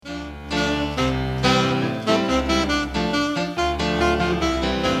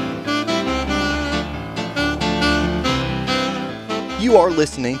You are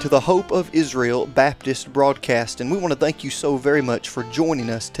listening to the Hope of Israel Baptist broadcast, and we want to thank you so very much for joining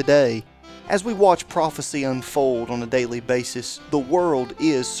us today. As we watch prophecy unfold on a daily basis, the world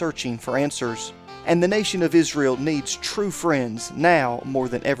is searching for answers, and the nation of Israel needs true friends now more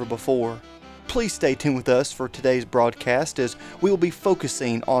than ever before. Please stay tuned with us for today's broadcast as we will be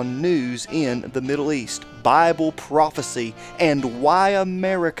focusing on news in the Middle East, Bible prophecy, and why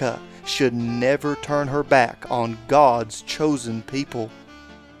America should never turn her back on God's chosen people.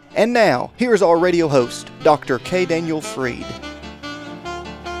 And now, here's our radio host, Dr. K. Daniel Freed.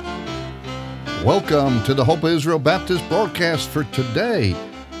 Welcome to the Hope of Israel Baptist broadcast for today.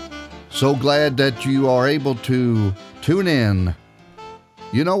 So glad that you are able to tune in.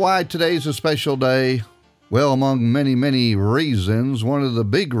 You know why today's a special day? Well, among many, many reasons, one of the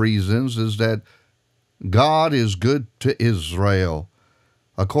big reasons is that God is good to Israel.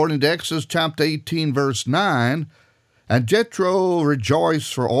 According to Exodus chapter 18, verse 9, and Jethro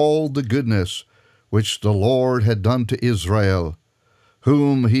rejoiced for all the goodness which the Lord had done to Israel,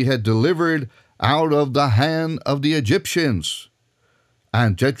 whom he had delivered out of the hand of the Egyptians.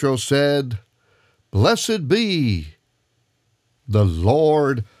 And Jethro said, Blessed be the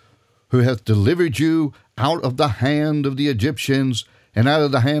Lord who hath delivered you out of the hand of the Egyptians, and out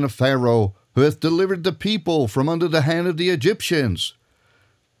of the hand of Pharaoh, who hath delivered the people from under the hand of the Egyptians.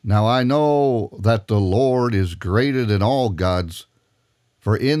 Now I know that the Lord is greater than all gods,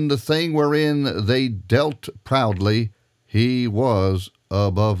 for in the thing wherein they dealt proudly, he was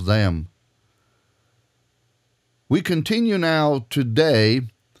above them. We continue now today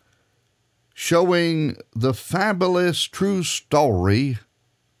showing the fabulous true story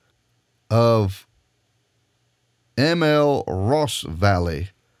of M.L. Rosvally.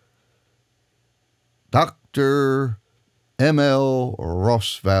 Dr. M.L.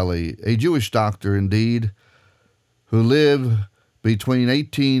 Rosvally, a Jewish doctor indeed, who lived between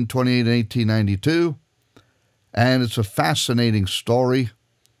 1828 and 1892, and it's a fascinating story,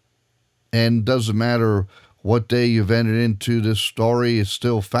 and doesn't matter what day you've entered into this story, it's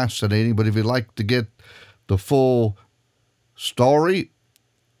still fascinating. But if you'd like to get the full story,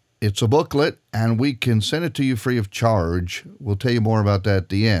 it's a booklet, and we can send it to you free of charge. We'll tell you more about that at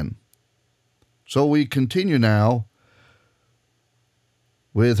the end. So we continue now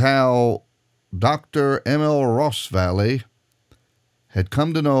with how Dr. M.L. Rosvally had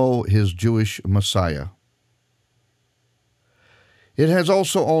come to know his Jewish Messiah. It has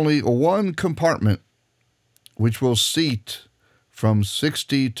also only one compartment, which will seat from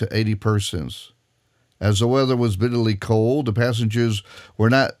 60 to 80 persons. As the weather was bitterly cold, the passengers were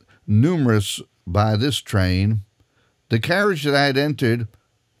not numerous by this train. The carriage that I had entered,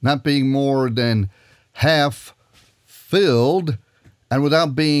 not being more than half filled, and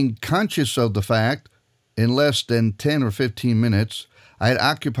without being conscious of the fact, in less than 10 or 15 minutes, I had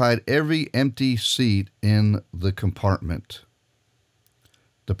occupied every empty seat in the compartment.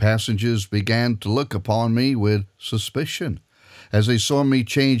 The passengers began to look upon me with suspicion, as they saw me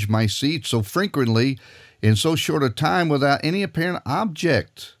change my seat so frequently in so short a time without any apparent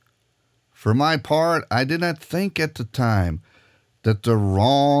object. For my part, I did not think at the time that the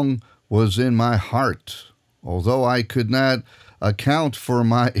wrong was in my heart, although I could not account for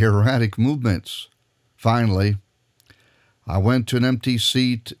my erratic movements. Finally, I went to an empty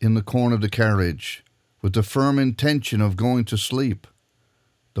seat in the corner of the carriage with the firm intention of going to sleep.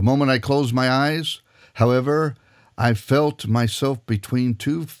 The moment I closed my eyes, however, I felt myself between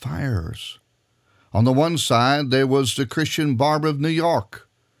two fires. On the one side, there was the Christian barber of New York,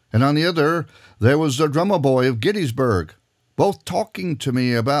 and on the other, there was the drummer boy of Gettysburg, both talking to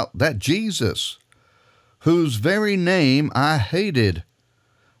me about that Jesus, whose very name I hated.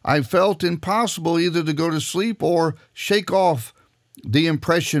 I felt impossible either to go to sleep or shake off the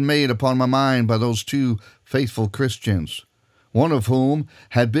impression made upon my mind by those two faithful Christians, one of whom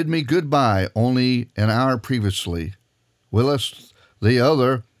had bid me goodbye only an hour previously, whilst the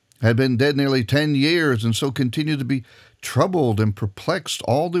other had been dead nearly 10 years and so continued to be troubled and perplexed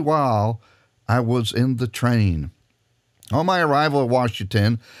all the while I was in the train. On my arrival at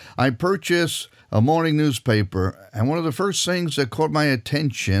Washington, I purchased a morning newspaper, and one of the first things that caught my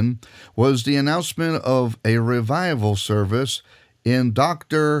attention was the announcement of a revival service in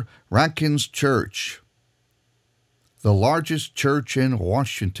Dr. Ratkin's church, the largest church in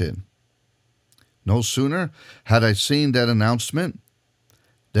Washington. No sooner had I seen that announcement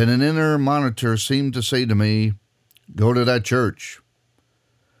than an inner monitor seemed to say to me, "Go to that church."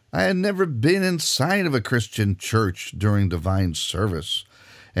 I had never been inside of a Christian church during divine service,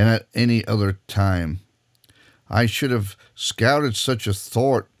 and at any other time. I should have scouted such a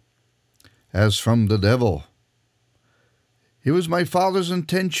thought as from the devil. It was my father's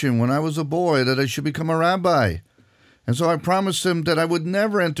intention when I was a boy that I should become a rabbi. And so I promised him that I would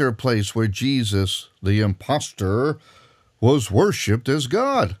never enter a place where Jesus, the impostor, was worshipped as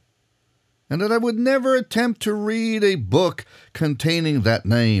God, and that I would never attempt to read a book containing that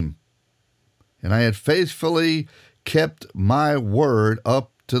name. And I had faithfully kept my word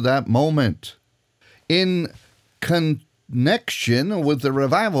up to that moment. In connection with the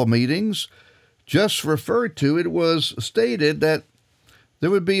revival meetings just referred to, it was stated that there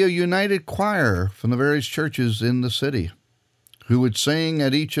would be a united choir from the various churches in the city who would sing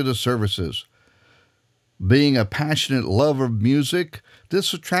at each of the services. Being a passionate lover of music,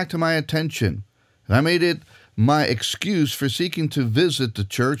 this attracted my attention, and I made it my excuse for seeking to visit the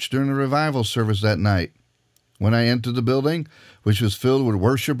church during the revival service that night. When I entered the building, which was filled with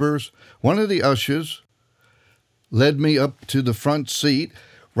worshipers, one of the ushers led me up to the front seat,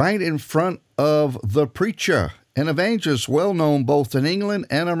 right in front of the preacher, an evangelist well known both in England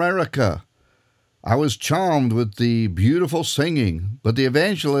and America. I was charmed with the beautiful singing, but the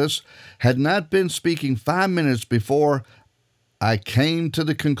evangelist had not been speaking 5 minutes before I came to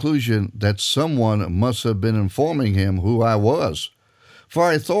the conclusion that someone must have been informing him who I was, for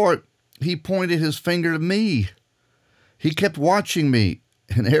I thought he pointed his finger at me. He kept watching me,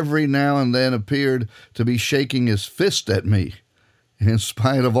 and every now and then appeared to be shaking his fist at me. In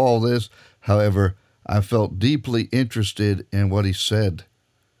spite of all this, however, I felt deeply interested in what he said.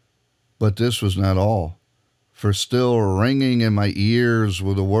 But this was not all, for still ringing in my ears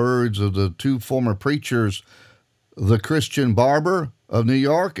were the words of the two former preachers, the Christian barber of New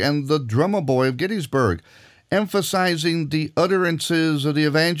York and the drummer boy of Gettysburg, emphasizing the utterances of the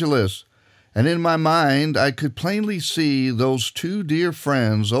evangelist. And in my mind, I could plainly see those two dear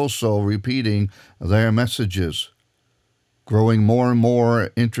friends also repeating their messages. Growing more and more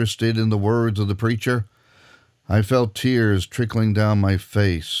interested in the words of the preacher, I felt tears trickling down my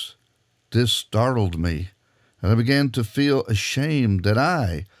face. This startled me, and I began to feel ashamed that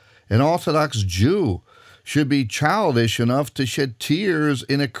I, an Orthodox Jew, should be childish enough to shed tears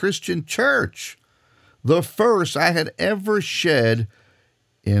in a Christian church, the first I had ever shed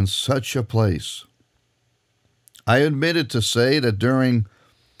in such a place. I admitted to say that during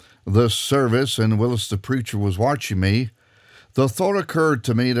the service, and whilst the preacher was watching me, the thought occurred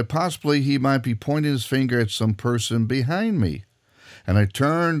to me that possibly he might be pointing his finger at some person behind me, and I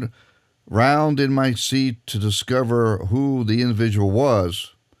turned round in my seat to discover who the individual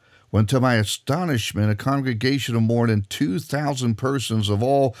was, when to my astonishment a congregation of more than 2,000 persons of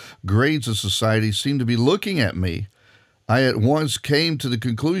all grades of society seemed to be looking at me. I at once came to the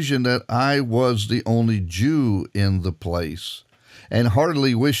conclusion that I was the only Jew in the place, and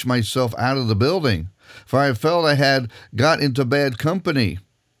heartily wished myself out of the building, for I felt I had got into bad company.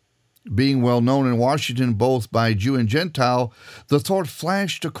 Being well known in Washington both by Jew and Gentile, the thought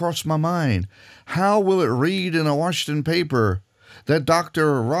flashed across my mind, how will it read in a Washington paper that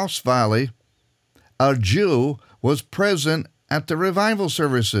Dr. Rossvally, a Jew, was present at the revival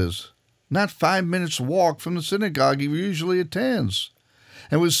services, not 5 minutes' walk from the synagogue he usually attends,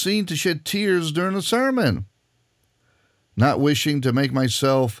 and was seen to shed tears during the sermon? Not wishing to make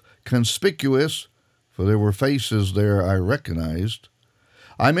myself conspicuous, for there were faces there I recognized,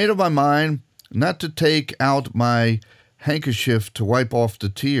 I made up my mind not to take out my handkerchief to wipe off the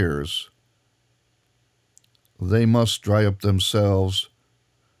tears. They must dry up themselves,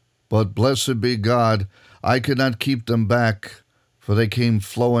 but blessed be God, I could not keep them back, for they came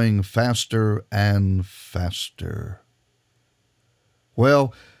flowing faster and faster.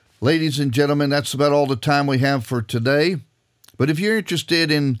 Well, ladies and gentlemen, that's about all the time we have for today. But if you're interested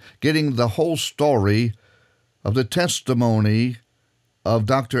in getting the whole story of the testimony of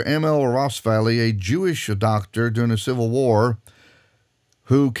Dr. M.L. Rossvally, a Jewish doctor during the Civil War,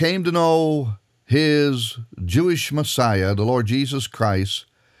 who came to know his Jewish Messiah, the Lord Jesus Christ,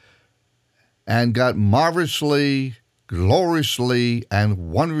 and got marvelously, gloriously,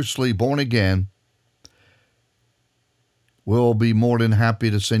 and wondrously born again, we'll be more than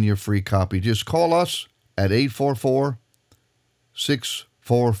happy to send you a free copy. Just call us at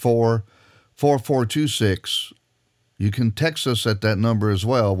 844-644-4426. You can text us at that number as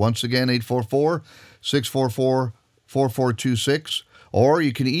well. Once again, 844-644-4426. Or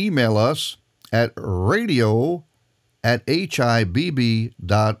you can email us at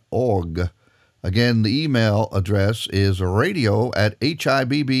radio@hibb.org. Again, the email address is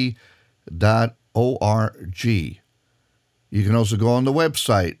radio@hibb.org. You can also go on the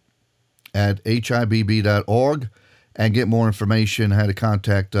website at hibb.org and get more information, how to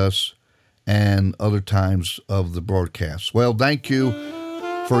contact us, and other times of the broadcast. Well, thank you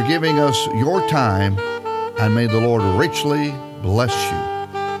for giving us your time and may the Lord richly bless you.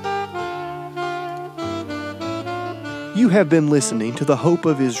 You have been listening to the Hope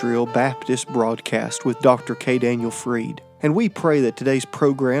of Israel Baptist broadcast with Dr. K. Daniel Freed, and we pray that today's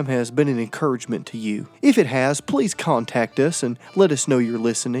program has been an encouragement to you. If it has, please contact us and let us know you're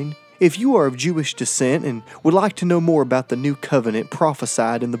listening. If you are of Jewish descent and would like to know more about the new covenant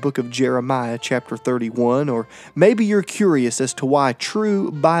prophesied in the book of Jeremiah chapter 31, or maybe you're curious as to why true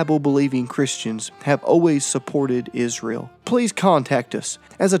Bible-believing Christians have always supported Israel, please contact us.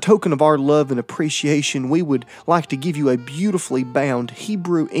 As a token of our love and appreciation, we would like to give you a beautifully bound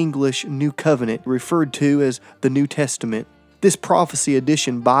Hebrew-English New Covenant referred to as the New Testament. This Prophecy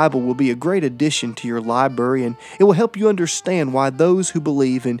Edition Bible will be a great addition to your library, and it will help you understand why those who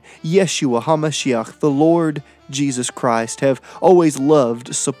believe in Yeshua HaMashiach, the Lord Jesus Christ, have always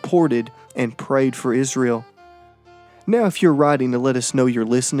loved, supported, and prayed for Israel. Now, if you're writing to let us know you're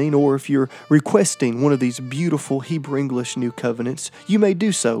listening, or if you're requesting one of these beautiful Hebrew-English New Covenants, you may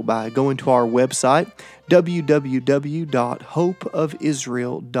do so by going to our website,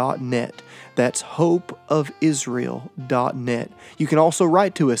 www.hopeofisrael.net. That's hopeofisrael.net. You can also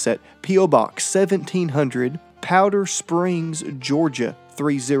write to us at P.O. Box 1700, Powder Springs, Georgia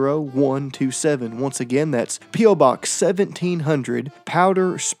 30127. Once again, that's P.O. Box 1700,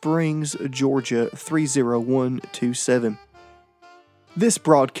 Powder Springs, Georgia 30127. This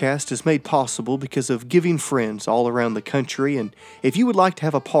broadcast is made possible because of giving friends all around the country, and if you would like to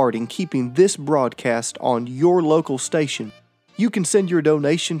have a part in keeping this broadcast on your local station, you can send your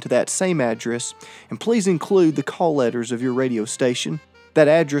donation to that same address, and please include the call letters of your radio station. That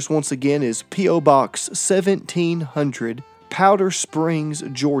address, once again, is P.O. Box 1700, Powder Springs,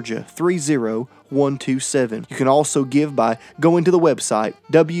 Georgia 30127. You can also give by going to the website,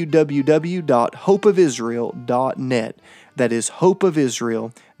 www.hopeofisrael.net. That is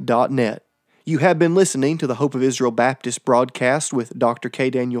hopeofisrael.net. You have been listening to the Hope of Israel Baptist broadcast with Dr. K.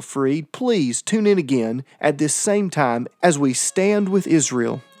 Daniel Freed. Please tune in again at this same time as we stand with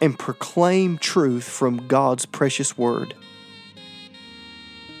Israel and proclaim truth from God's precious word.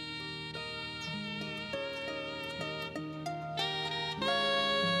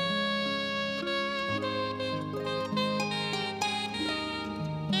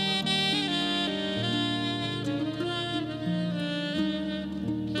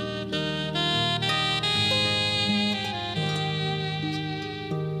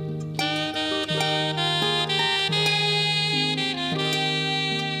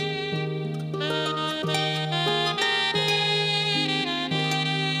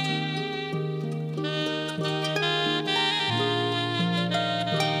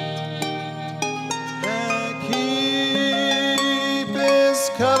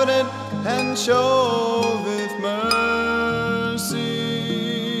 Covenant and showeth mercy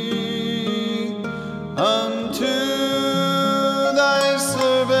unto thy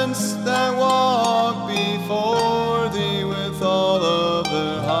servants that walk before thee with all of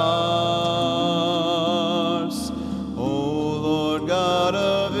their hearts. O Lord God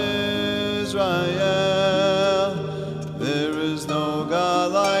of Israel,